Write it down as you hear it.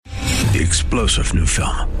the explosive new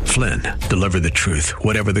film, Flynn, Deliver the Truth,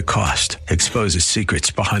 Whatever the Cost, exposes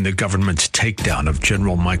secrets behind the government's takedown of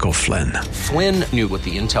General Michael Flynn. Flynn knew what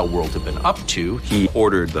the intel world had been up to. He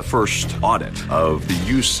ordered the first audit of the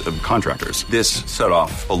use of contractors. This set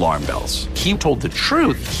off alarm bells. He told the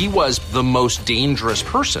truth. He was the most dangerous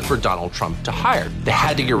person for Donald Trump to hire. They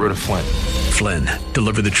had to get rid of Flynn. Flynn,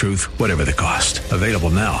 Deliver the Truth, Whatever the Cost. Available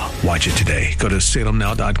now. Watch it today. Go to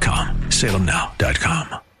salemnow.com.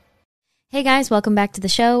 salemnow.com. Hey guys, welcome back to the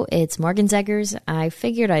show. It's Morgan Zeggers. I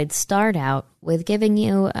figured I'd start out with giving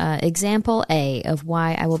you example A of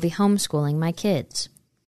why I will be homeschooling my kids.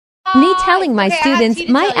 Me telling my students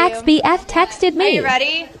my ex-BF texted me. Are you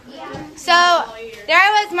ready? Yeah. So, there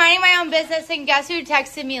I was minding my own business, and guess who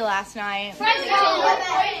texted me last night?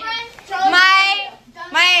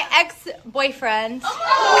 My ex-boyfriend.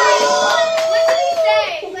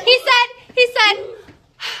 He said,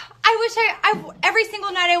 every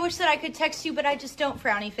single night I wish that I could text you, but I just don't,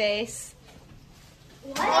 frowny face.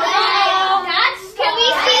 What? Can we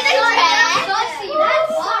see the text?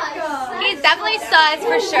 He's definitely sus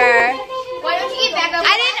for sure. Why don't you get back up?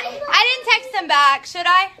 I didn't text him back, should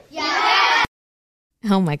I? Yeah.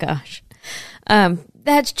 Oh my gosh.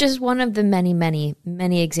 That's just one of the many, many,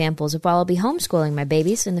 many examples of while I'll be homeschooling my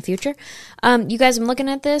babies in the future. You guys, I'm looking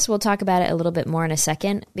at this. We'll talk about it a little bit more in a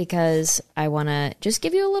second because I want to just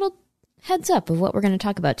give you a little heads up of what we're going to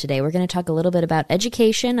talk about today. We're going to talk a little bit about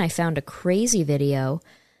education. I found a crazy video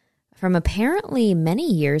from apparently many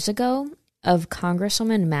years ago of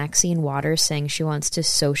Congresswoman Maxine Waters saying she wants to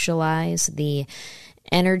socialize the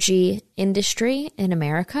energy industry in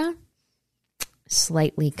America.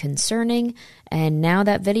 Slightly concerning, and now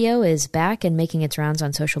that video is back and making its rounds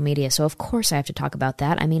on social media, so of course I have to talk about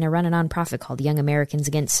that. I mean, I run a nonprofit called Young Americans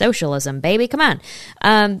Against Socialism, baby, come on.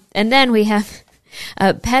 And then we have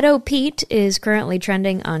Pedo Pete is currently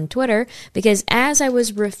trending on Twitter because as I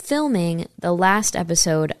was refilming the last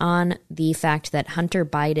episode on the fact that Hunter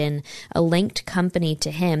Biden, a linked company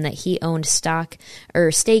to him that he owned stake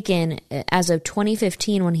in as of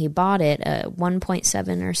 2015 when he bought it,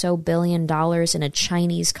 $1.7 or so billion in a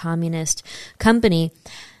Chinese communist company,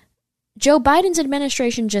 Joe Biden's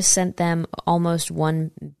administration just sent them almost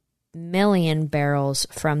 1 million barrels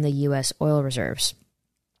from the U.S. oil reserves.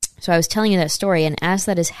 So I was telling you that story, and as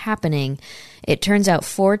that is happening, it turns out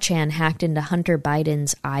 4chan hacked into Hunter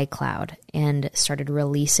Biden's iCloud and started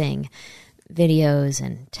releasing videos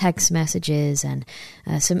and text messages and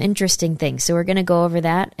some interesting things. So we're going to go over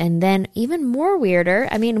that. And then even more weirder,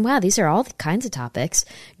 I mean, wow, these are all kinds of topics.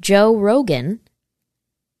 Joe Rogan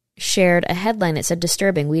shared a headline that said,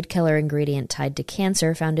 disturbing, weed killer ingredient tied to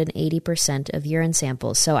cancer found in 80% of urine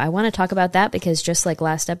samples. So I want to talk about that because just like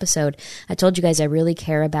last episode, I told you guys I really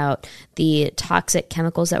care about the toxic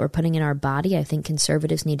chemicals that we're putting in our body. I think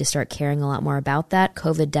conservatives need to start caring a lot more about that.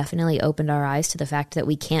 COVID definitely opened our eyes to the fact that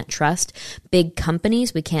we can't trust big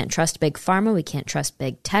companies, we can't trust big pharma, we can't trust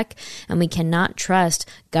big tech, and we cannot trust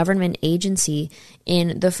government agency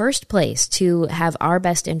in the first place to have our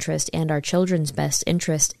best interest and our children's best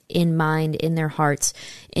interest in mind, in their hearts.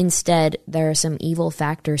 Instead, there are some evil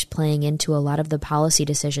factors playing into a lot of the policy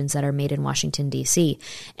decisions that are made in Washington, D.C.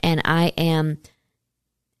 And I am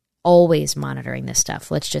always monitoring this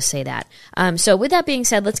stuff. Let's just say that. So with that being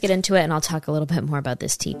said, let's get into it, and I'll talk a little bit more about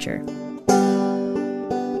this teacher.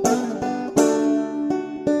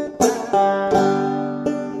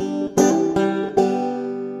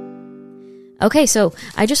 Okay, so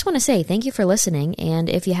I just want to say thank you for listening, and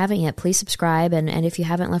if you haven't yet, please subscribe, and if you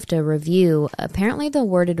haven't left a review, apparently the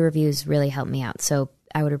worded reviews really help me out, so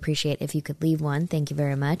I would appreciate if you could leave one. Thank you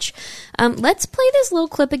very much. Let's play this little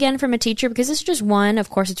clip again from a teacher, because this is just one.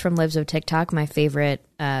 Of course, it's from Lives of TikTok, my favorite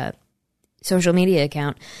social media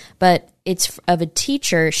account, but it's of a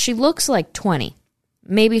teacher. She looks like 20.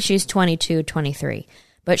 Maybe she's 22, 23.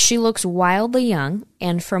 But she looks wildly young,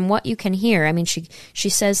 and from what you can hear, I mean, she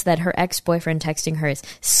says that her ex-boyfriend texting her is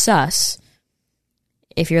sus.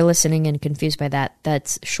 If you're listening and confused by that,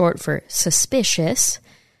 that's short for suspicious.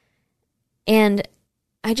 And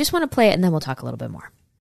I just want to play it, and then we'll talk a little bit more.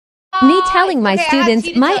 Me telling my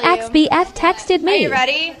students my ex-BF texted me. Are you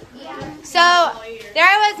ready? Yeah. So, there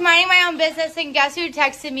I was minding my own business, and guess who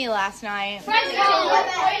texted me last night?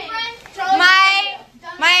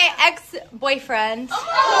 My ex-boyfriend. He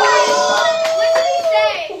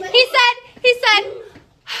said,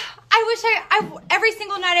 every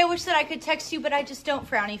single night I wish that I could text you, but I just don't,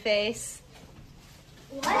 frowny face.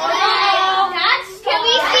 What? Can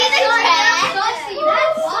we see the text?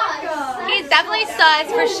 He's definitely sus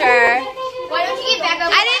for sure. Why don't you get back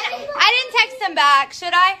up? I didn't text him back,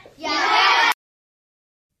 should I? Yeah.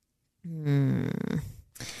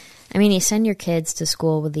 I mean, you send your kids to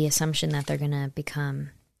school with the assumption that they're going to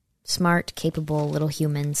become smart, capable little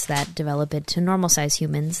humans that develop into normal-sized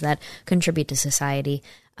humans that contribute to society.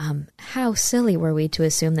 How silly were we to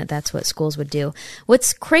assume that that's what schools would do?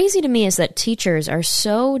 What's crazy to me is that teachers are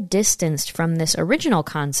so distanced from this original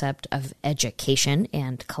concept of education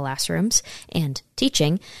and classrooms and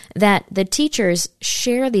teaching that the teachers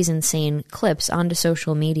share these insane clips onto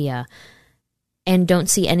social media and don't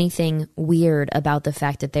see anything weird about the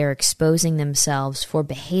fact that they're exposing themselves for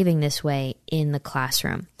behaving this way in the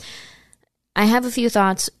classroom. I have a few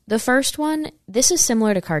thoughts. The first one, this is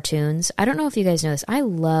similar to cartoons. I don't know if you guys know this. I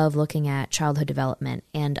love looking at childhood development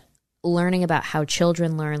and learning about how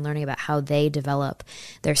children learning about how they develop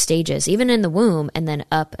their stages, even in the womb, and then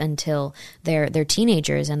up until they're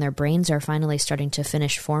teenagers and their brains are finally starting to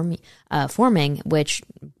finish forming, which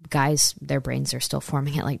guys, their brains are still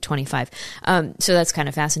forming at like 25. So that's kind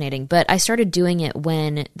of fascinating. But I started doing it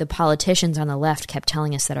when the politicians on the left kept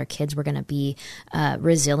telling us that our kids were going to be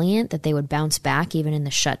resilient, that they would bounce back even in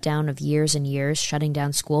the shutdown of years and years, shutting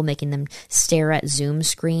down school, making them stare at Zoom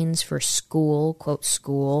screens for school, quote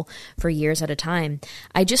school, for years at a time.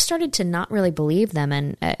 I just started to not really believe them.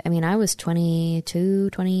 And I mean, I was 22,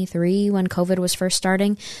 23 when COVID was first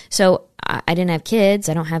starting. So I didn't have kids.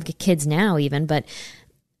 I don't have kids now even, but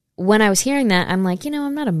when I was hearing that, I'm like,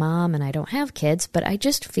 I'm not a mom and I don't have kids, but I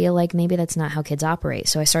just feel like maybe that's not how kids operate.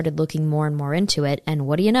 So I started looking more and more into it. And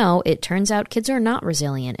what do you know? It turns out kids are not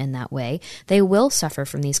resilient in that way. They will suffer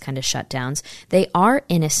from these kind of shutdowns. They are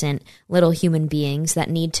innocent little human beings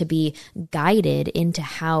that need to be guided into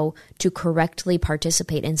how to correctly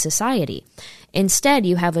participate in society. Instead,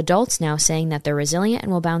 you have adults now saying that they're resilient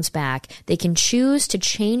and will bounce back. They can choose to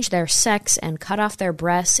change their sex and cut off their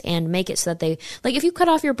breasts and make it so that they, like if you cut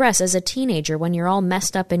off your breasts as a teenager when you're all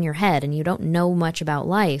messed up in your head and you don't know much about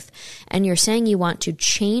life, and you're saying you want to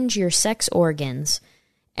change your sex organs,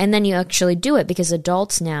 and then you actually do it because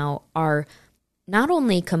adults now are not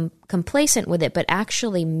only complacent with it, but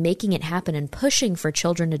actually making it happen and pushing for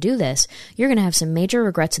children to do this, you're going to have some major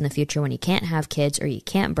regrets in the future when you can't have kids or you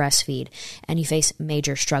can't breastfeed and you face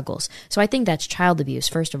major struggles. So I think that's child abuse,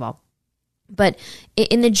 first of all. But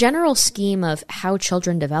in the general scheme of how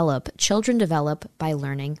children develop by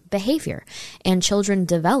learning behavior, and children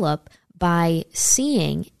develop by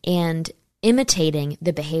seeing and imitating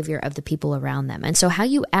the behavior of the people around them. And so how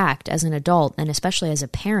you act as an adult, and especially as a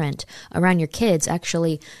parent around your kids,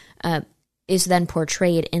 actually is then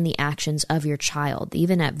portrayed in the actions of your child,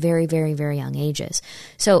 even at very, very, very young ages.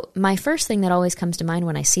 So my first thing that always comes to mind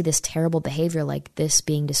when I see this terrible behavior like this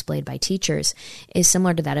being displayed by teachers is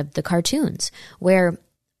similar to that of the cartoons, where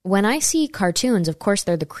when I see cartoons, of course,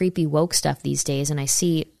 they're the creepy woke stuff these days, and I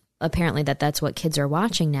see apparently that that's what kids are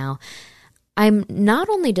watching now. I'm not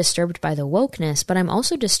only disturbed by the wokeness, but I'm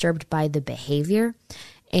also disturbed by the behavior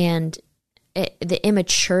and the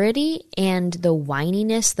immaturity and the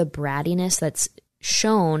whininess, the brattiness that's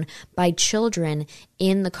shown by children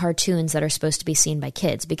in the cartoons that are supposed to be seen by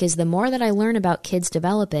kids. Because the more that I learn about kids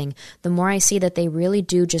developing, the more I see that they really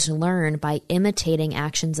do just learn by imitating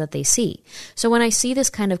actions that they see. So when I see this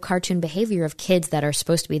kind of cartoon behavior of kids that are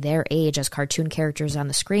supposed to be their age as cartoon characters on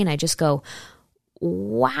the screen, I just go,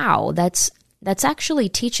 wow, that's actually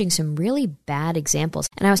teaching some really bad examples.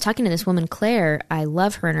 And I was talking to this woman, Claire. I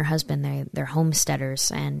love her and her husband. They're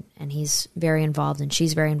homesteaders, and he's very involved, and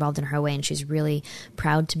she's very involved in her way, and she's really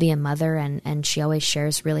proud to be a mother, and she always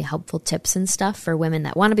shares really helpful tips and stuff for women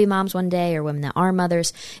that want to be moms one day or women that are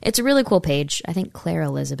mothers. It's a really cool page. I think Claire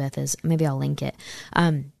Elizabeth is, maybe I'll link it.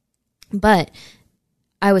 But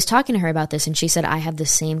I was talking to her about this, and she said, I have the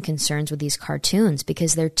same concerns with these cartoons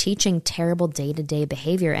because they're teaching terrible day-to-day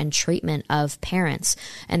behavior and treatment of parents,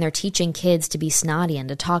 and they're teaching kids to be snotty and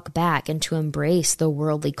to talk back and to embrace the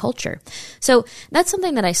worldly culture. So that's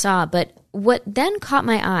something that I saw, but what then caught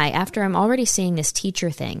my eye after I'm already seeing this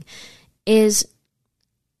teacher thing is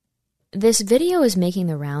this video is making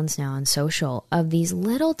the rounds now on social of these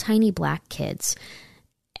little tiny black kids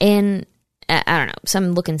in, I don't know,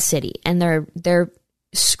 some looking city, and they're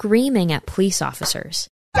screaming at police officers.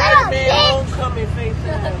 Homecoming face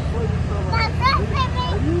ass.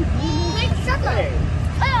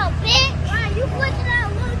 You pushing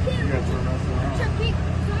out little kids.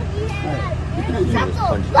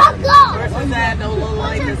 Versus that, no little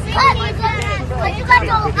like this. You got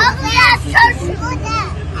those ugly ass shirts on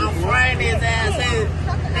that. I'm frying his ass.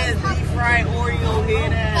 His deep fried Oreo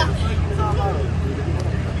head ass.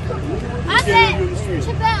 I bet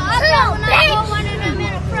when I go one of them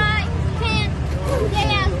in a fry pan, they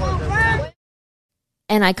ass gonna burn.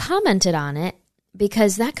 And I commented on it,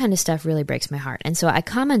 because that kind of stuff really breaks my heart. And so I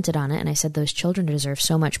commented on it and I said those children deserve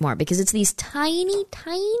so much more because it's these tiny,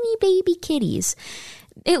 tiny baby kitties.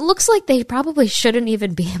 It looks like they probably shouldn't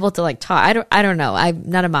even be able to like talk. I don't know. I'm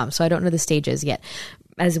not a mom, so I don't know the stages yet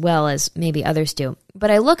as well as maybe others do.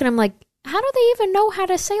 But I look and I'm like, how do they even know how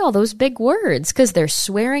to say all those big words? Because they're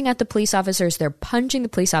swearing at the police officers, they're punching the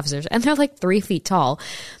police officers, and they're like 3 feet tall.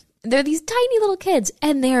 They're these tiny little kids,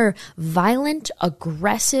 and they're violent,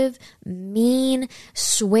 aggressive, mean,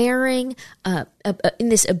 swearing, in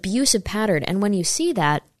this abusive pattern. And when you see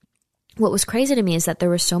that, what was crazy to me is that there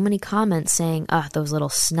were so many comments saying, those little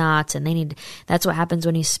snots, and that's what happens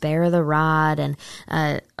when you spare the rod, and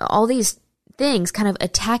all these things kind of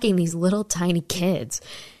attacking these little tiny kids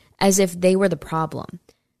as if they were the problem.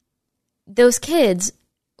 Those kids,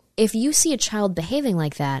 if you see a child behaving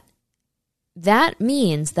like that, that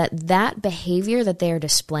means that behavior that they are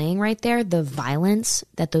displaying right there, the violence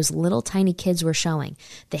that those little tiny kids were showing,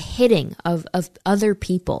 the hitting of other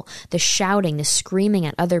people, the shouting, the screaming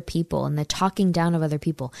at other people, and the talking down of other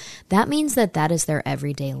people, that means that is their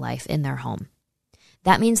everyday life in their home.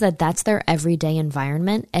 That means that that's their everyday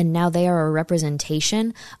environment, and now they are a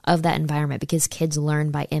representation of that environment because kids learn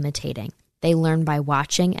by imitating. They learn by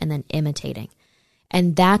watching and then imitating.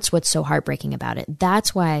 And that's what's so heartbreaking about it.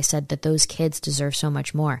 That's why I said that those kids deserve so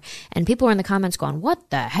much more. And people are in the comments going, what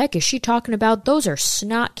the heck is she talking about? Those are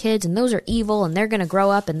snot kids and those are evil and they're going to grow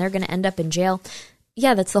up and they're going to end up in jail.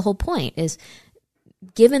 Yeah, that's the whole point is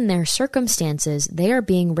given their circumstances, they are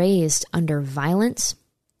being raised under violence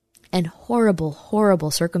and horrible, horrible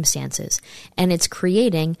circumstances. And it's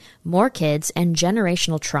creating more kids and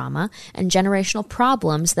generational trauma and generational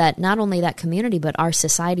problems that not only that community, but our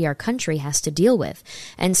society, our country has to deal with.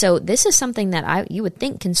 And so this is something that you would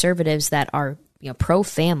think conservatives that are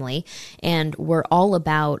pro-family and we're all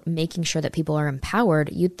about making sure that people are empowered,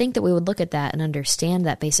 you'd think that we would look at that and understand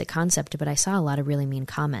that basic concept, but I saw a lot of really mean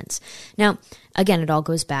comments. Now, again, it all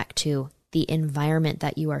goes back to the environment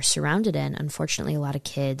that you are surrounded in. Unfortunately, a lot of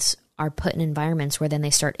kids are put in environments where then they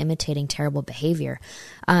start imitating terrible behavior.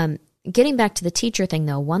 Getting back to the teacher thing,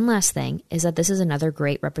 though, one last thing is that this is another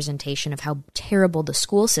great representation of how terrible the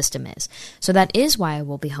school system is. So that is why I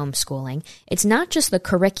will be homeschooling. It's not just the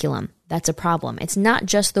curriculum that's a problem. It's not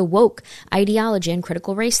just the woke ideology and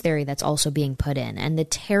critical race theory that's also being put in, and the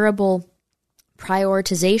terrible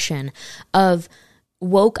prioritization of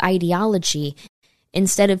woke ideology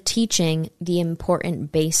instead of teaching the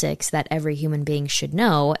important basics that every human being should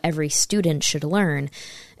know, every student should learn.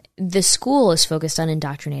 The school is focused on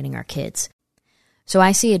indoctrinating our kids. So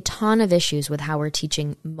I see a ton of issues with how we're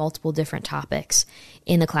teaching multiple different topics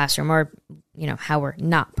in the classroom, or, how we're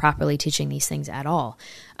not properly teaching these things at all.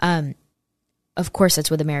 Of course, that's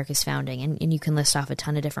with America's founding, and you can list off a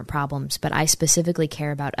ton of different problems, but I specifically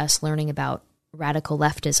care about us learning about radical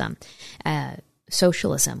leftism,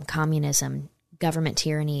 socialism, communism, government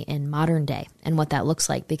tyranny in modern day, and what that looks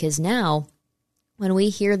like. Because now, when we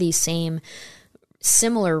hear these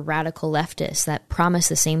similar radical leftists that promise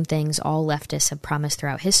the same things all leftists have promised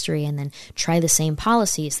throughout history, and then try the same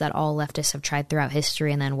policies that all leftists have tried throughout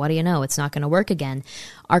history, and then what do you know, it's not going to work again,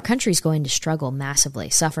 our country's going to struggle massively,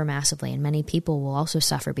 suffer massively, and many people will also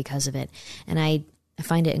suffer because of it. And I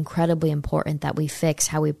find it incredibly important that we fix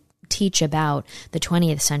how we teach about the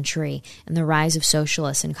 20th century and the rise of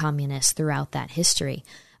socialists and communists throughout that history.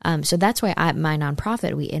 So that's why my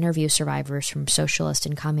nonprofit, we interview survivors from socialist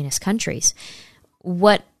and communist countries.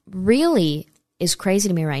 What really is crazy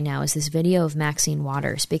to me right now is this video of Maxine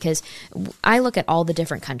Waters, because I look at all the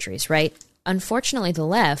different countries, right? Unfortunately, the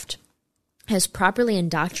left has properly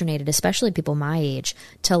indoctrinated, especially people my age,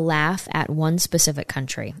 to laugh at one specific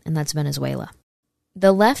country, and that's Venezuela.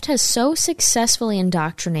 The left has so successfully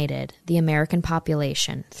indoctrinated the American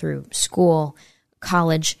population through school,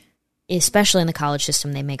 college, especially in the college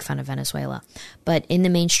system, they make fun of Venezuela. But in the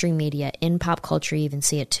mainstream media, in pop culture, you even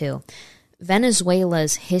see it too.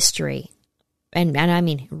 Venezuela's history, and I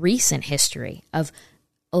mean recent history, of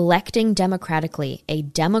electing democratically a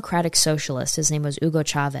democratic socialist, his name was Hugo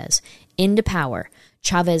Chavez, into power.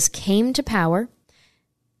 Chavez came to power,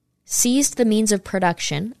 seized the means of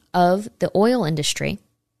production of the oil industry,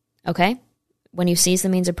 okay? When you seize the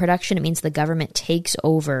means of production, it means the government takes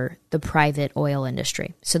over the private oil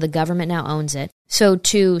industry. So the government now owns it. So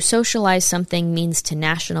to socialize something means to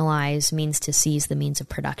nationalize, means to seize the means of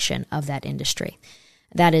production of that industry.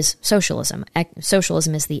 That is socialism.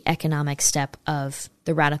 Socialism is the economic step of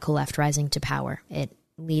the radical left rising to power. It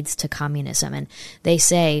leads to communism. And they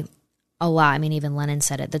say a lot. I mean, even Lenin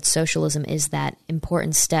said it, that socialism is that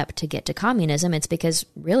important step to get to communism. It's because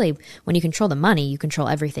really, when you control the money, you control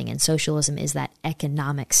everything. And socialism is that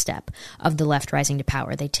economic step of the left rising to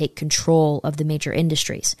power. They take control of the major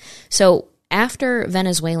industries. So after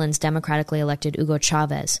Venezuelans democratically elected Hugo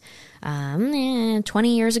Chavez, 20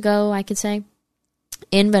 years ago, I could say,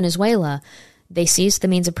 in Venezuela, they seized the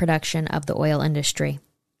means of production of the oil industry.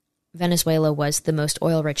 Venezuela was the most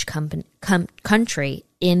oil-rich country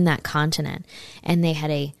in that continent, and they had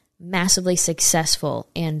a massively successful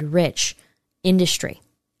and rich industry,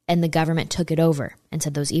 and the government took it over and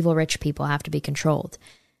said those evil rich people have to be controlled.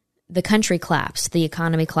 The country collapsed, the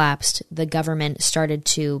economy collapsed, the government started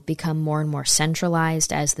to become more and more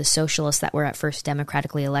centralized as the socialists that were at first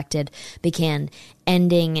democratically elected began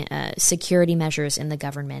ending security measures in the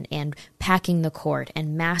government and packing the court,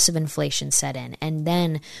 and massive inflation set in. And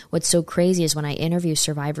then what's so crazy is when I interview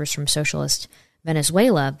survivors from socialist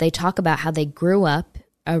Venezuela, they talk about how they grew up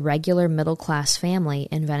a regular middle-class family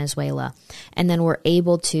in Venezuela and then were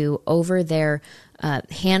able to, over their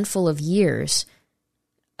handful of years,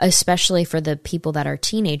 especially for the people that are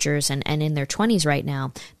teenagers and in their 20s right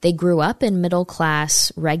now, they grew up in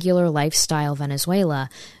middle-class, regular lifestyle Venezuela,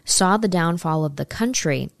 saw the downfall of the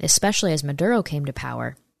country, especially as Maduro came to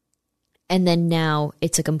power, and then now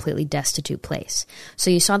it's a completely destitute place. So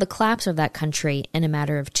you saw the collapse of that country in a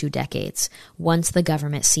matter of 2 decades, once the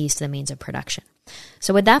government seized the means of production.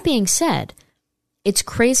 So with that being said, it's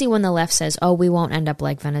crazy when the left says, oh, we won't end up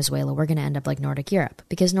like Venezuela. We're going to end up like Nordic Europe,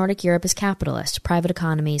 because Nordic Europe is capitalist, private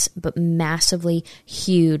economies, but massively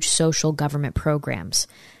huge social government programs.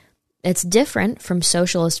 It's different from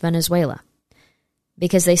socialist Venezuela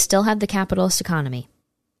because they still have the capitalist economy.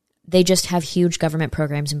 They just have huge government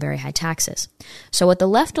programs and very high taxes. So what the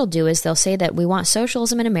left will do is they'll say that we want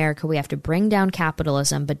socialism in America, we have to bring down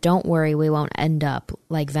capitalism, but don't worry, we won't end up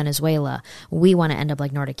like Venezuela. We want to end up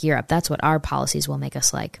like Nordic Europe. That's what our policies will make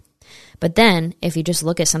us like. But then, if you just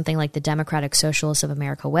look at something like the Democratic Socialists of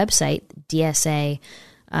America website, DSA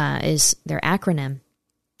is their acronym,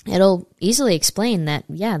 it'll easily explain that,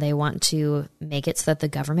 yeah, they want to make it so that the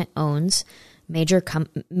government owns major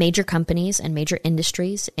companies and major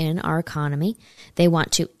industries in our economy. They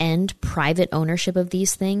want to end private ownership of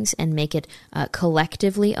these things and make it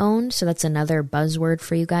collectively owned. So that's another buzzword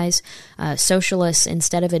for you guys. Socialists,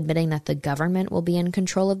 instead of admitting that the government will be in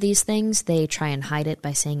control of these things, they try and hide it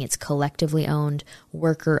by saying it's collectively owned,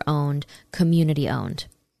 worker-owned, community-owned.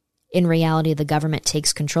 In reality, the government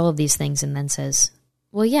takes control of these things and then says,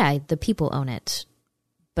 well, yeah, the people own it,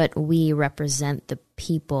 but we represent the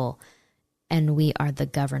people and we are the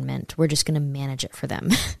government. We're just going to manage it for them.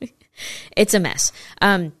 It's a mess.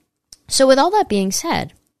 So with all that being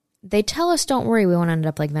said, they tell us, don't worry, we won't end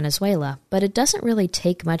up like Venezuela, but it doesn't really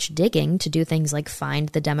take much digging to do things like find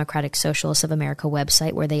the Democratic Socialists of America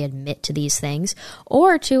website where they admit to these things,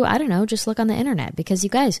 or to, I don't know, just look on the internet. Because you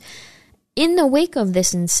guys, in the wake of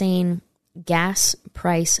this insane gas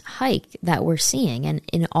price hike that we're seeing, and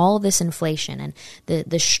in all this inflation and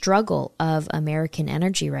the struggle of American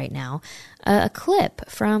energy right now, a clip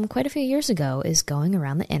from quite a few years ago is going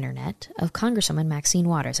around the internet of Congresswoman Maxine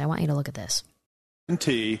Waters. I want you to look at this.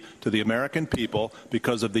 To the American people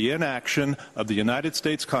because of the inaction of the United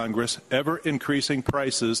States Congress ever increasing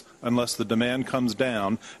prices unless the demand comes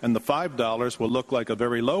down, and the $5 will look like a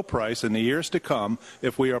very low price in the years to come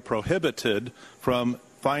if we are prohibited from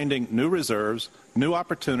finding new reserves, new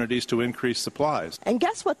opportunities to increase supplies. And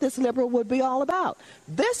guess what this liberal would be all about?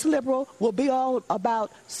 This liberal will be all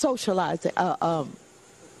about socializing,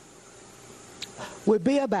 would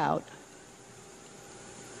be about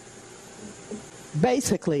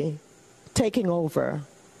basically taking over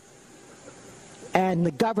and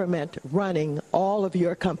the government running all of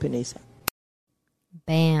your companies.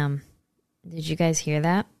 Bam. Did you guys hear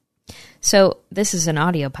that? So this is an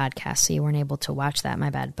audio podcast, so you weren't able to watch that, my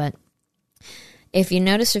bad. But if you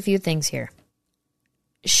notice a few things here,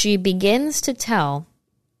 she begins to tell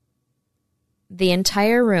the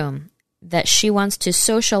entire room that she wants to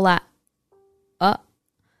socialize.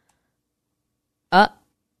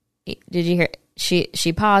 Did you hear?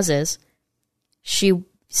 She pauses. She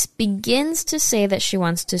begins to say that she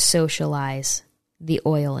wants to socialize the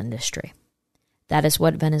oil industry. That is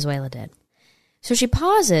what Venezuela did. So she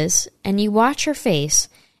pauses, and you watch her face,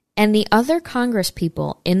 and the other Congress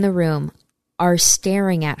people in the room are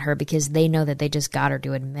staring at her because they know that they just got her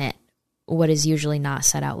to admit what is usually not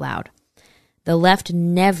said out loud. The left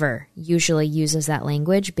never usually uses that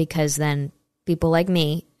language because then people like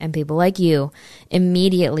me and people like you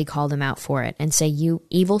immediately call them out for it and say, you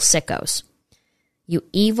evil sickos, you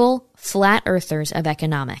evil flat earthers of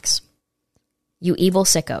economics, you evil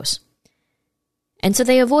sickos. And so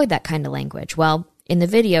they avoid that kind of language. Well, in the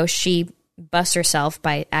video, she busts herself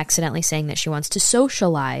by accidentally saying that she wants to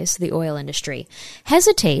socialize the oil industry,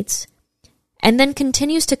 hesitates, and then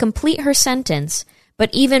continues to complete her sentence.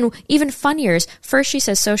 But even funnier is, first she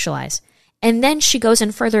says socialize, and then she goes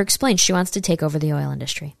and further explains she wants to take over the oil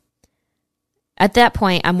industry. At that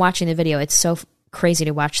point, I'm watching the video. It's so crazy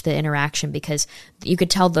to watch the interaction because you could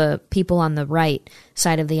tell the people on the right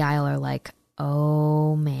side of the aisle are like,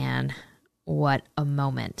 oh man, what a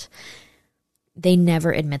moment. They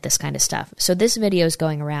never admit this kind of stuff. So this video is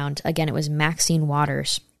going around. Again, it was Maxine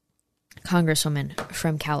Waters, Congresswoman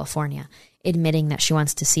from California, admitting that she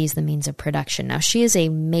wants to seize the means of production. Now, she is a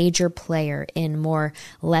major player in more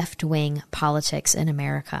left-wing politics in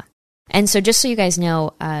America. And so just so you guys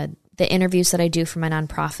know, the interviews that I do for my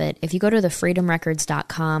nonprofit, if you go to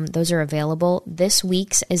thefreedomrecords.com, those are available. This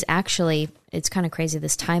week's is actually, it's kind of crazy,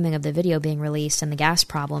 this timing of the video being released and the gas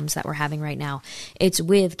problems that we're having right now. It's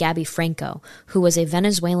with Gabby Franco, who was a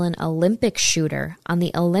Venezuelan Olympic shooter on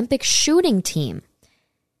the Olympic shooting team.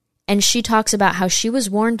 And she talks about how she was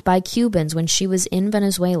warned by Cubans when she was in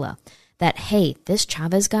Venezuela that, hey, this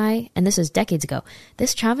Chavez guy, and this is decades ago,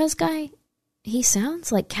 this Chavez guy, he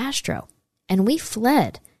sounds like Castro. And we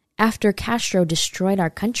fled after Castro destroyed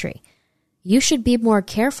our country. You should be more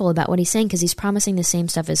careful about what he's saying because he's promising the same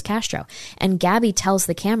stuff as Castro. And Gabby tells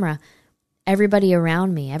the camera, everybody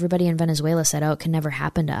around me, everybody in Venezuela said, oh, it can never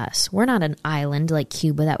happen to us. We're not an island like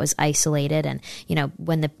Cuba that was isolated. And, you know,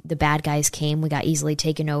 when the bad guys came, we got easily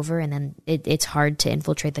taken over. And then it's hard to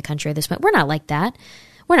infiltrate the country at this point. We're not like that.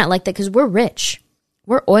 We're not like that because we're rich.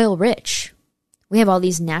 We're oil rich. We have all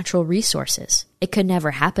these natural resources. It could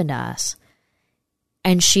never happen to us.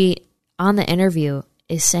 And she, on the interview,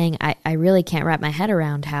 is saying, I really can't wrap my head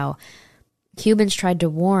around how Cubans tried to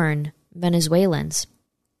warn Venezuelans.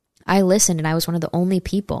 I listened, and I was one of the only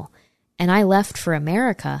people. And I left for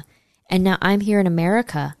America. And now I'm here in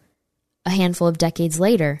America a handful of decades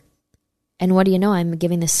later. And what do you know? I'm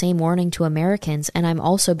giving the same warning to Americans. And I'm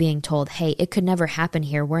also being told, hey, it could never happen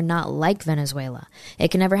here. We're not like Venezuela. It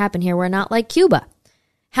can never happen here. We're not like Cuba.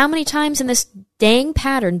 How many times in this dang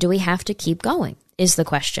pattern do we have to keep going? Is the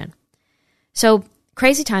question. So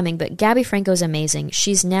crazy timing, but Gabby Franco's amazing.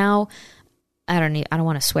 She's now, I don't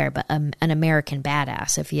want to swear, but an American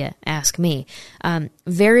badass, if you ask me.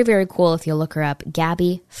 Very, very cool if you look her up.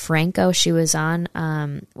 Gabby Franco, she was on,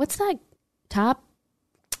 what's that top?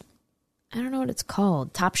 I don't know what it's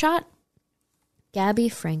called. Top Shot? Gabby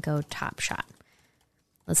Franco Top Shot.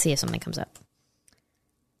 Let's see if something comes up.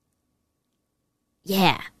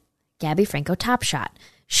 Yeah, Gabby Franco Top Shot.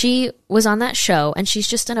 She was on that show, and she's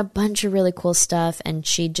just done a bunch of really cool stuff, and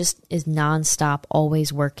she just is nonstop,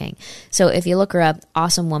 always working. So if you look her up,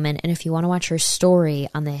 awesome woman, and if you want to watch her story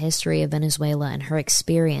on the history of Venezuela and her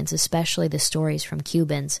experience, especially the stories from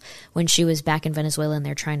Cubans when she was back in Venezuela and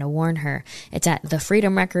they're trying to warn her, it's at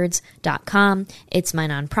thefreedomrecords.com. It's my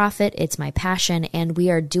nonprofit, it's my passion, and we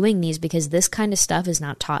are doing these because this kind of stuff is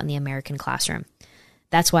not taught in the American classroom.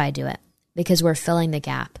 That's why I do it, because we're filling the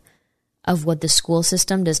gap of what the school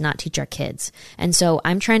system does not teach our kids. And so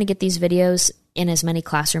I'm trying to get these videos in as many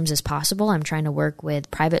classrooms as possible. I'm trying to work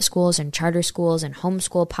with private schools and charter schools and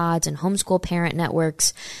homeschool pods and homeschool parent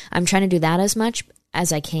networks. I'm trying to do that as much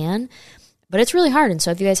as I can, but it's really hard. And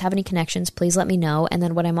so if you guys have any connections, please let me know. And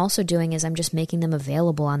then what I'm also doing is I'm just making them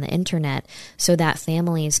available on the internet so that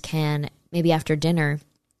families can, maybe after dinner,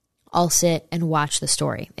 I'll sit and watch the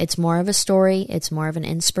story. It's more of a story. It's more of an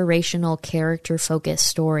inspirational, character-focused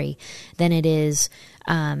story than it is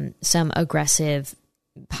some aggressive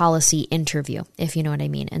policy interview, if you know what I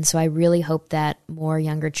mean. And so I really hope that more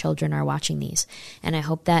younger children are watching these. And I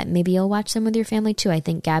hope that maybe you'll watch them with your family too. I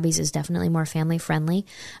think Gabby's is definitely more family-friendly.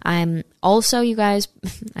 I'm also, you guys,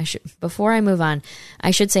 before I move on,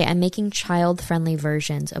 I should say I'm making child-friendly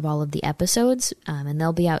versions of all of the episodes, and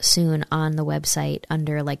they'll be out soon on the website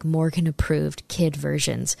under like Morgan-approved kid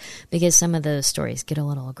versions, because some of those stories get a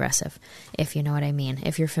little aggressive, if you know what I mean.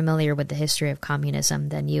 If you're familiar with the history of communism,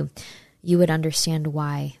 then you would understand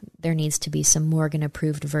why there needs to be some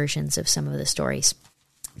Morgan-approved versions of some of the stories.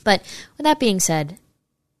 But with that being said,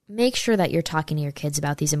 make sure that you're talking to your kids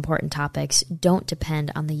about these important topics. Don't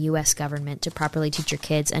depend on the U.S. government to properly teach your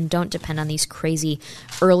kids, and don't depend on these crazy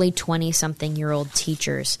early 20-something-year-old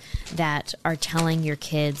teachers that are telling your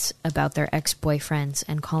kids about their ex-boyfriends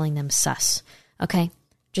and calling them sus. Okay?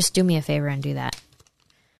 Just do me a favor and do that.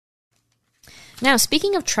 Now,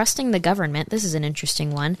 speaking of trusting the government, this is an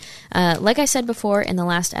interesting one. Like I said before in the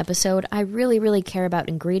last episode, I really, really care about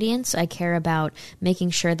ingredients. I care about making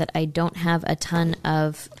sure that I don't have a ton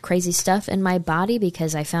of crazy stuff in my body,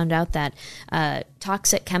 because I found out that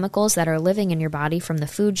toxic chemicals that are living in your body from the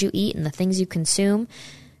food you eat and the things you consume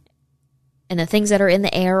and the things that are in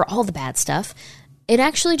the air, all the bad stuff, it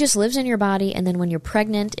actually just lives in your body, and then when you're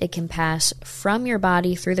pregnant, it can pass from your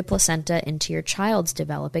body through the placenta into your child's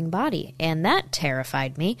developing body, and that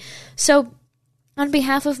terrified me. So, on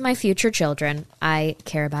behalf of my future children, I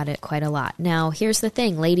care about it quite a lot. Now, here's the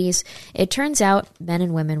thing, ladies. It turns out, men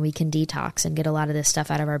and women, we can detox and get a lot of this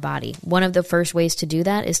stuff out of our body. One of the first ways to do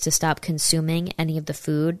that is to stop consuming any of the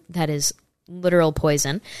food that is literal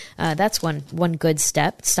poison. That's one good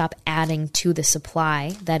step. Stop adding to the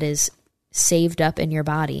supply that is saved up in your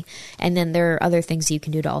body. And then there are other things you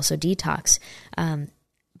can do to also detox.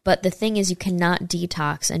 But the thing is, you cannot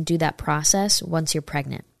detox and do that process once you're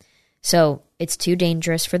pregnant. So it's too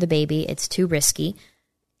dangerous for the baby. It's too risky.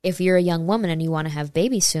 If you're a young woman and you want to have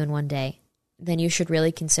babies soon one day, then you should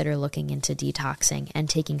really consider looking into detoxing and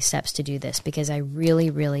taking steps to do this, because I really,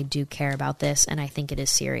 really do care about this, and I think it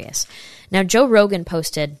is serious. Now, Joe Rogan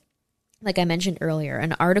posted, like I mentioned earlier,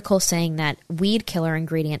 an article saying that weed killer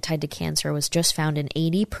ingredient tied to cancer was just found in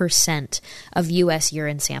 80% of U.S.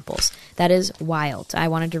 urine samples. That is wild. I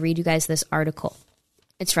wanted to read you guys this article.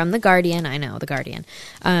 It's from The Guardian. I know, The Guardian.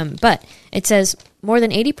 But it says, more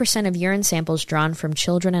than 80% of urine samples drawn from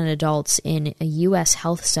children and adults in a U.S.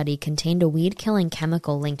 health study contained a weed-killing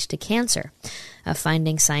chemical linked to cancer, a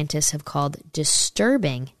finding scientists have called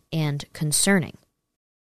disturbing and concerning.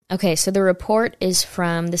 Okay, so the report is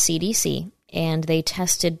from the CDC, and they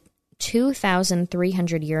tested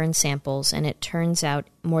 2,300 urine samples, and it turns out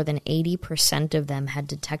more than 80% of them had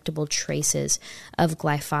detectable traces of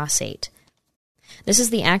glyphosate. This is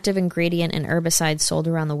the active ingredient in herbicides sold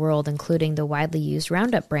around the world, including the widely used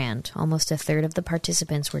Roundup brand. Almost a third of the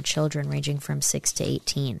participants were children ranging from 6 to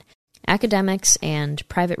 18. Academics and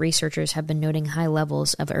private researchers have been noting high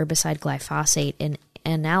levels of herbicide glyphosate in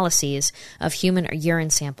analyses of human urine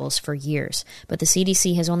samples for years, but the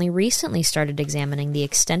CDC has only recently started examining the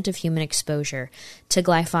extent of human exposure to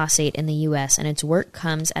glyphosate in the U.S., and its work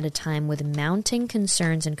comes at a time with mounting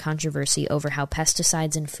concerns and controversy over how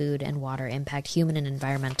pesticides in food and water impact human and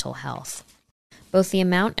environmental health. Both the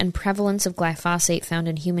amount and prevalence of glyphosate found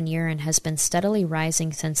in human urine has been steadily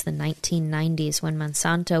rising since the 1990s, when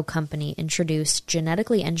Monsanto Company introduced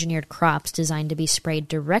genetically engineered crops designed to be sprayed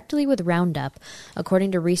directly with Roundup,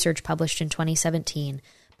 according to research published in 2017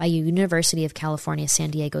 by University of California, San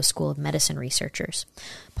Diego School of Medicine researchers.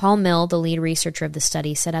 Paul Mill, the lead researcher of the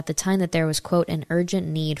study, said at the time that there was, quote, an urgent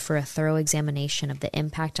need for a thorough examination of the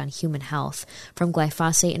impact on human health from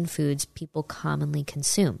glyphosate in foods people commonly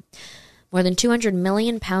consume. More than 200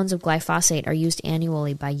 million pounds of glyphosate are used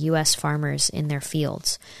annually by U.S. farmers in their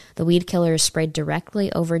fields. The weed killer is sprayed directly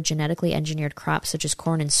over genetically engineered crops such as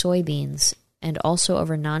corn and soybeans, and also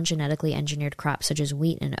over non-genetically engineered crops such as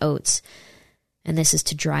wheat and oats. And this is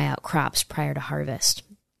to dry out crops prior to harvest.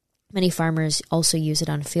 Many farmers also use it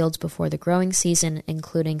on fields before the growing season,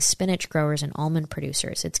 including spinach growers and almond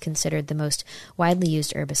producers. It's considered the most widely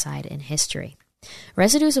used herbicide in history.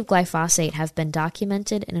 Residues of glyphosate have been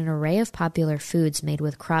documented in an array of popular foods made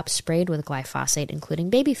with crops sprayed with glyphosate, including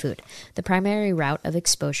baby food. The primary route of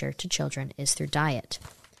exposure to children is through diet.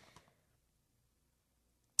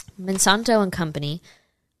 Monsanto and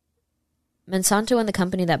the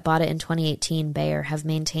company that bought it in 2018, Bayer, have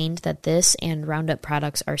maintained that this and Roundup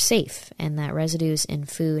products are safe, and that residues in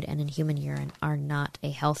food and in human urine are not a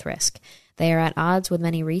health risk. They are at odds with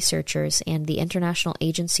many researchers and the International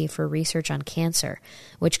Agency for Research on Cancer,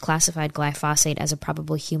 which classified glyphosate as a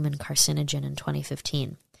probable human carcinogen in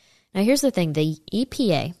 2015. Now here's the thing, the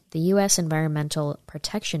EPA, the U.S. Environmental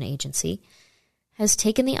Protection Agency, has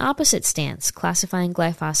taken the opposite stance, classifying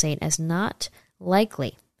glyphosate as not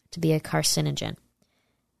likely to be a carcinogen.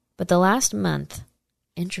 But the last month,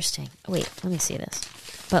 interesting, wait, let me see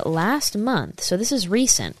this. But last month, so this is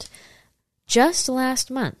recent, just last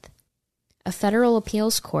month, a federal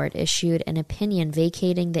appeals court issued an opinion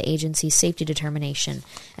vacating the agency's safety determination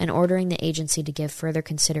and ordering the agency to give further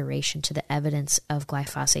consideration to the evidence of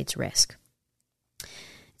glyphosate's risk. It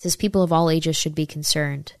says people of all ages should be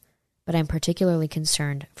concerned, but I'm particularly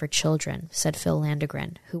concerned for children, said Phil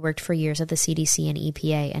Landegren, who worked for years at the CDC and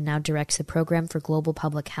EPA and now directs the Program for Global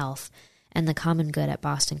Public Health and the Common Good at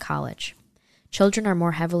Boston College. Children are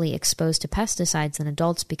more heavily exposed to pesticides than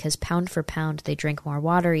adults because pound for pound they drink more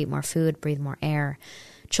water, eat more food, breathe more air.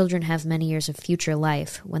 children have many years of future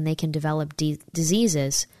life when they can develop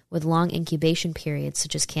diseases with long incubation periods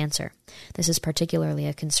such as cancer. This is particularly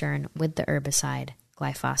a concern with the herbicide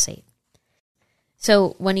glyphosate.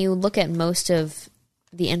 So when you look at most of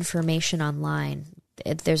the information online,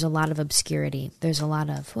 there's a lot of obscurity. There's a lot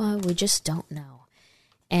of, well, we just don't know.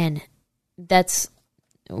 And that's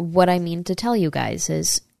what I mean to tell you guys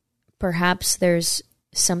is perhaps there's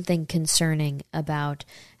something concerning about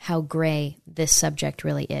how gray this subject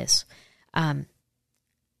really is.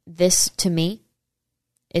 This, to me,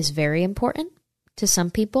 is very important. To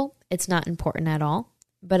some people, it's not important at all.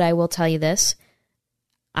 But I will tell you this.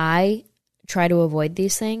 I try to avoid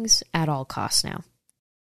these things at all costs now.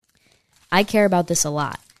 I care about this a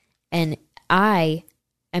lot. And I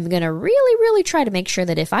am going to really, really try to make sure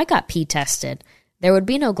that if I got pee tested, there would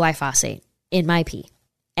be no glyphosate in my pee.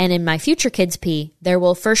 And in my future kids' pee, there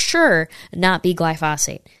will for sure not be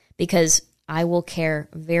glyphosate because I will care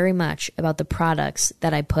very much about the products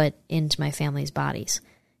that I put into my family's bodies,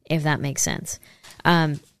 if that makes sense.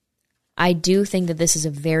 I do think that this is a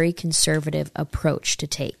very conservative approach to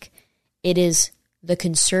take. It is the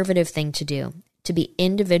conservative thing to do, to be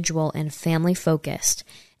individual and family focused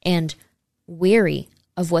and weary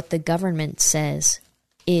of what the government says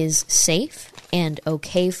is safe and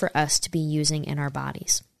okay for us to be using in our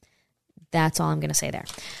bodies. That's all I'm going to say there.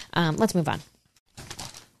 Let's move on.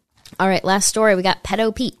 All right, last story. We got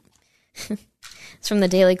Pedo Pete. It's from the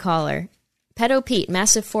Daily Caller. Pedo Pete,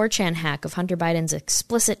 massive 4chan hack of Hunter Biden's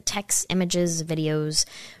explicit text, images, videos,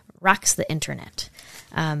 rocks the internet.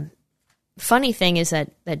 Funny thing is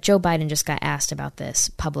that Joe Biden just got asked about this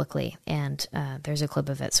publicly, and there's a clip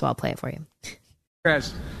of it, so I'll play it for you.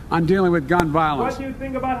 On dealing with gun violence. What do you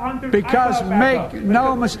think about Hunter? Because make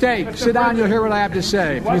no mistake, sit down, you'll hear what I have to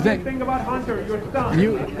say. What do you think about Hunter, your son?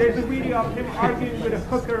 There's a video of him arguing with a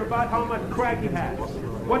hooker about how much crack he has.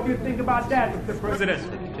 What do you think about that, Mr. President?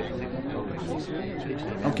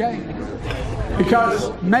 Okay?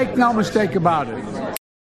 Because make no mistake about it.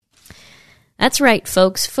 That's right,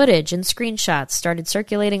 folks. Footage and screenshots started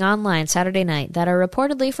circulating online Saturday night that are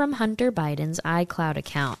reportedly from Hunter Biden's iCloud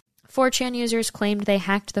account. 4chan users claimed they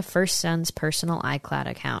hacked the first son's personal iCloud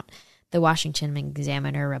account, the Washington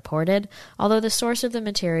Examiner reported, although the source of the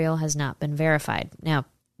material has not been verified. Now,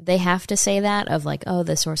 they have to say that of like, oh,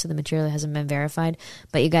 the source of the material hasn't been verified,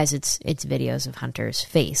 but you guys, it's videos of Hunter's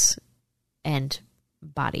face and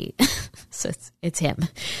body, so it's him.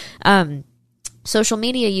 Social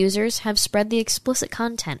media users have spread the explicit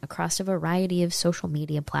content across a variety of social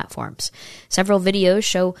media platforms. Several videos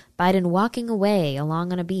show Biden walking away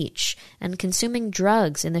along on a beach and consuming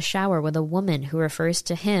drugs in the shower with a woman who refers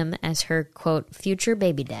to him as her, quote, future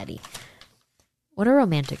baby daddy. What a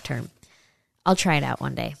romantic term. I'll try it out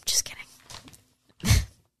one day. Just kidding.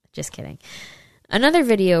 Just kidding. Another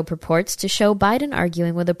video purports to show Biden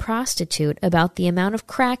arguing with a prostitute about the amount of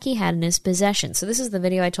crack he had in his possession. So this is the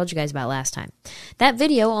video I told you guys about last time. That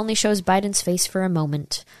video only shows Biden's face for a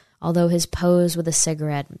moment, although his pose with a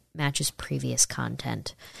cigarette matches previous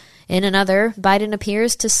content. In another, Biden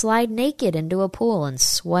appears to slide naked into a pool and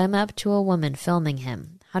swim up to a woman filming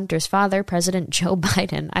him. Hunter's father, President Joe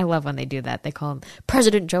Biden, I love when they do that. They call him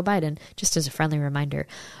President Joe Biden, just as a friendly reminder,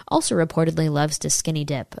 also reportedly loves to skinny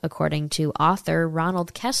dip, according to author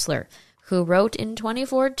Ronald Kessler, who wrote in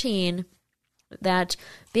 2014 that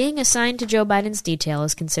being assigned to Joe Biden's detail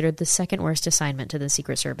is considered the second worst assignment to the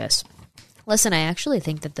Secret Service. Listen, I actually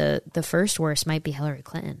think that the first worst might be Hillary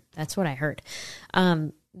Clinton. That's what I heard.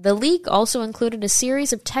 The leak also included a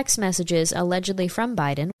series of text messages allegedly from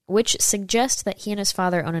Biden, which suggest that he and his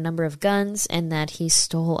father own a number of guns and that he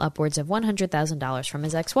stole upwards of $100,000 from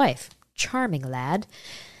his ex-wife. Charming lad.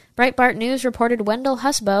 Breitbart News reported Wendell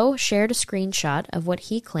Husbo shared a screenshot of what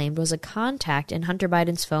he claimed was a contact in Hunter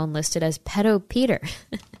Biden's phone listed as Pedo Peter.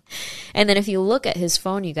 And then if you look at his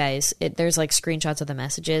phone, you guys, there's like screenshots of the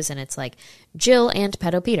messages, and it's like Jill and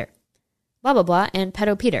Pedo Peter. Blah, blah, blah, and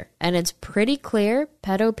Pedo Peter. And it's pretty clear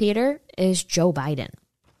Pedo Peter is Joe Biden.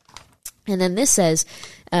 And then this says,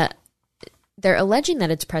 they're alleging that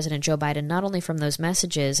it's President Joe Biden, not only from those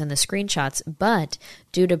messages and the screenshots, but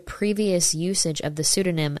due to previous usage of the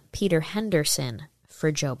pseudonym Peter Henderson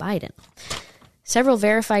for Joe Biden. Several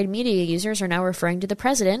verified media users are now referring to the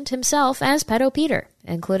president himself as Pedo Peter,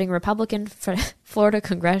 including Republican Florida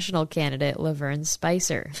congressional candidate Laverne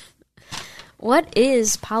Spicer. What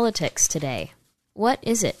is politics today? What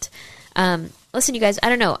is it? Listen, you guys, I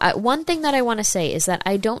don't know. One thing that I want to say is that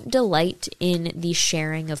I don't delight in the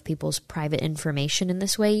sharing of people's private information in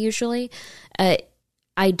this way, usually.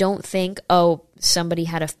 I I don't think, somebody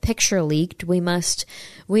had a picture leaked, we must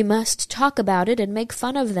talk about it and make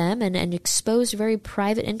fun of them and expose a very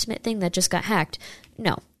private, intimate thing that just got hacked.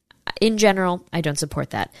 No. In general, I don't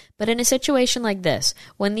support that. But in a situation like this,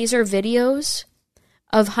 when these are videos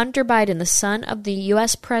of Hunter Biden, the son of the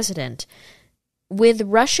U.S. president, with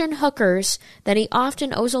Russian hookers that he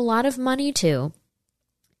often owes a lot of money to,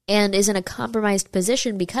 and is in a compromised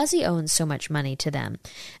position because he owns so much money to them,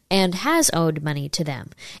 and has owed money to them,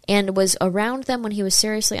 and was around them when he was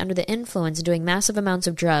seriously under the influence, doing massive amounts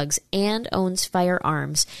of drugs, and owns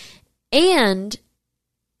firearms, and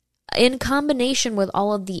in combination with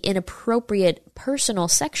all of the inappropriate personal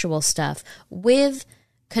sexual stuff with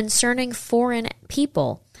concerning foreign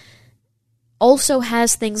people, also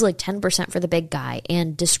has things like 10% for the big guy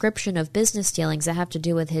and description of business dealings that have to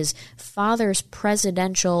do with his father's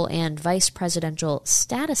presidential and vice presidential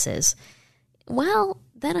statuses, well,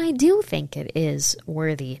 then I do think it is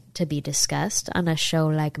worthy to be discussed on a show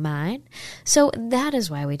like mine. So that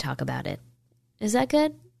is why we talk about it. Is that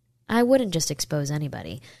good? I wouldn't just expose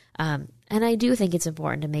anybody. And I do think it's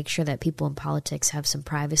important to make sure that people in politics have some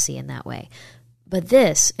privacy in that way. But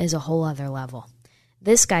this is a whole other level.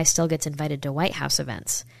 This guy still gets invited to White House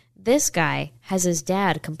events. This guy has his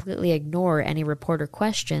dad completely ignore any reporter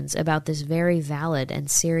questions about this very valid and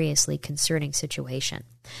seriously concerning situation.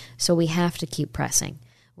 So we have to keep pressing.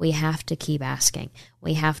 We have to keep asking.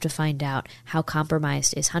 We have to find out how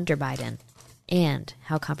compromised is Hunter Biden and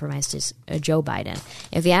how compromised is Joe Biden.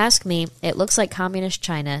 If you ask me, it looks like Communist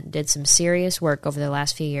China did some serious work over the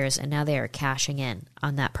last few years, and now they are cashing in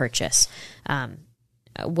on that purchase.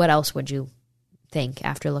 What else would you think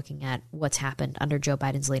after looking at what's happened under Joe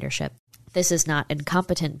Biden's leadership? This is not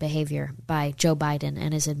incompetent behavior by Joe Biden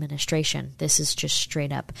and his administration. This is just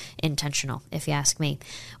straight up intentional, if you ask me.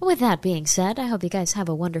 With that being said, I hope you guys have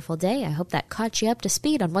a wonderful day. I hope that caught you up to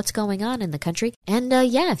speed on what's going on in the country. And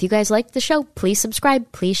if you guys liked the show, please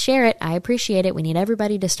subscribe. Please share it. I appreciate it. We need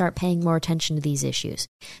everybody to start paying more attention to these issues.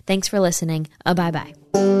 Thanks for listening. Bye-bye.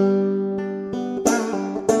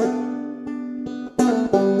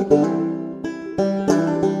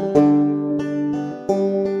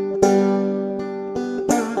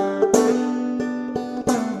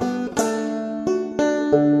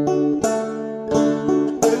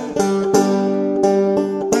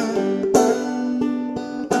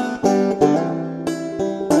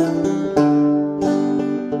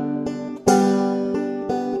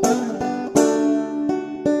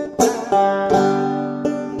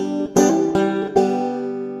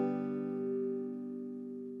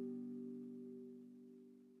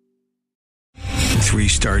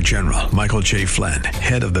 Three-star General Michael J. Flynn,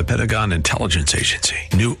 head of the Pentagon Intelligence Agency,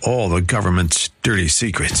 knew all the government's dirty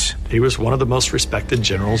secrets. He was one of the most respected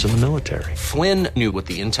generals in the military. Flynn knew what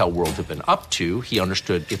the intel world had been up to. He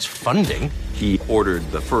understood its funding. He ordered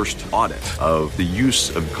the first audit of the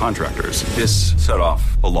use of contractors. This set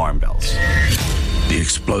off alarm bells. The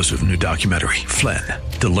explosive new documentary, Flynn,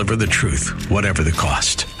 Deliver the Truth, Whatever the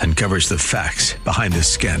Cost, uncovers the facts behind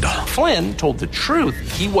this scandal. Flynn told the truth.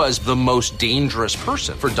 He was the most dangerous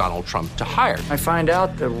person for Donald Trump to hire. I find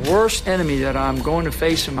out the worst enemy that I'm going to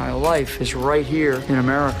face in my life is right here in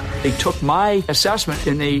America. They took my assessment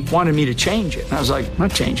and they wanted me to change it. And I was like, I'm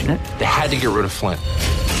not changing it. They had to get rid of Flynn.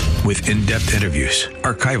 With in-depth interviews,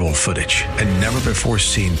 archival footage, and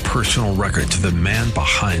never-before-seen personal records of the man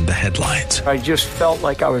behind the headlines. I just felt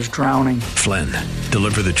like I was drowning. Flynn,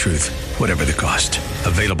 Deliver the Truth, Whatever the Cost.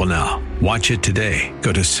 Available now. Watch it today.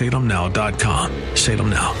 Go to salemnow.com.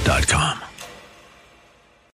 salemnow.com.